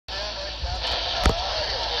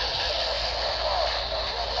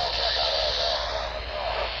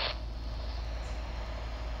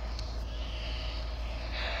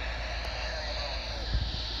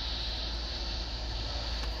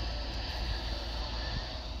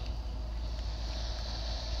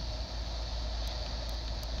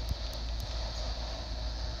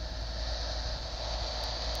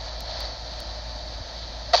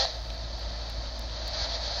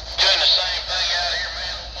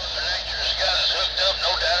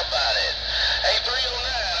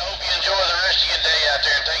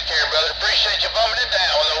appreciate you bumming it down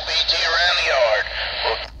with OBT around the yard.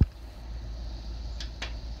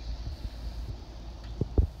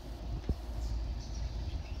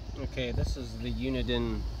 Okay, this is the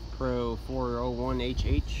Uniden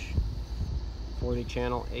PRO401HH 40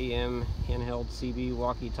 channel AM handheld CB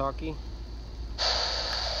walkie-talkie. And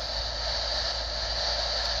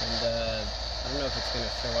I don't know if it's going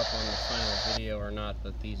to show up on the final video or not,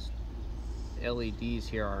 but these LEDs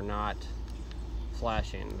here are not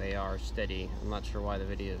flashing. They are steady. I'm not sure why the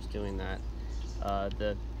video is doing that.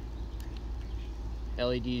 The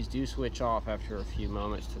LEDs do switch off after a few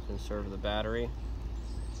moments to conserve the battery.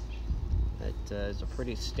 It is a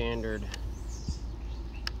pretty standard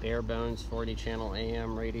bare bones 40 channel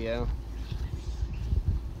AM radio.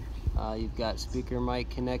 You've got speaker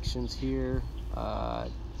mic connections here,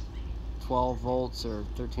 12 volts or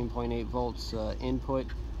 13.8 volts input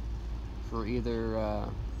for either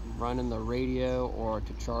running the radio or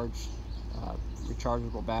to charge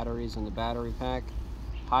rechargeable batteries in the battery pack.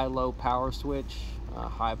 High-low power switch.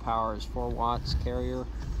 High power is 4 watts carrier,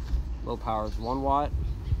 low power is 1 watt.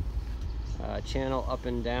 Channel up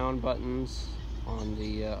and down buttons on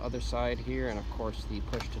the other side here, and of course the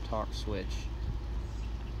push to talk switch.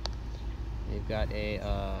 They've got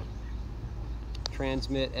a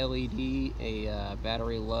transmit LED, a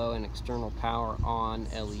battery low and external power on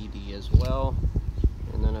LED as well,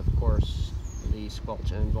 and then of course the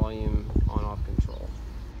squelch and volume on off control.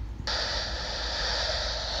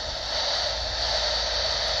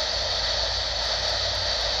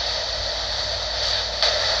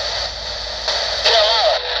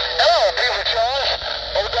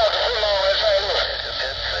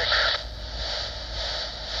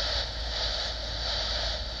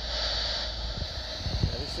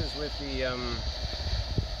 With the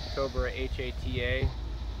Cobra HATA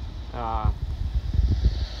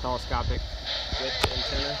telescopic width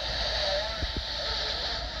antenna,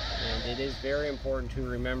 and it is very important to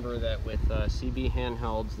remember that with CB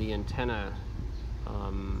handhelds, the antenna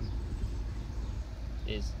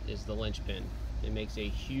is the linchpin. It makes a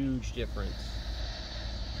huge difference.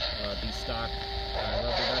 These stock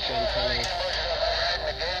rubber duck antennas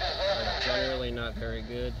are generally not very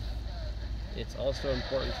good. It's also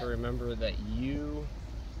important to remember that you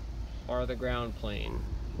are the ground plane.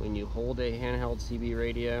 When you hold a handheld CB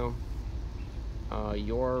radio,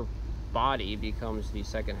 your body becomes the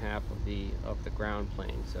second half of the ground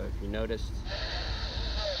plane. So if you noticed,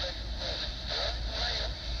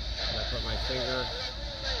 I put my finger,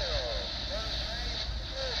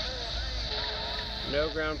 no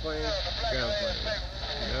ground plane, ground plane,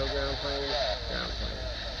 no ground plane, ground plane.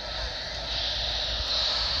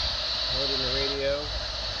 Holding the radio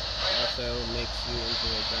also makes you into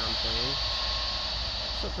a ground plane.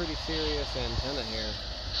 It's a pretty serious antenna here.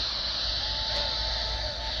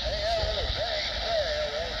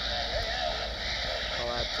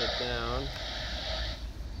 Collapse it down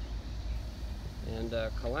and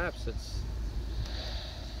collapse. It's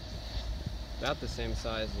about the same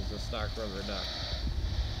size as a stock rubber duck,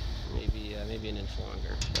 maybe an inch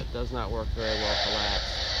longer. But does not work very well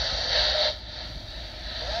collapsed.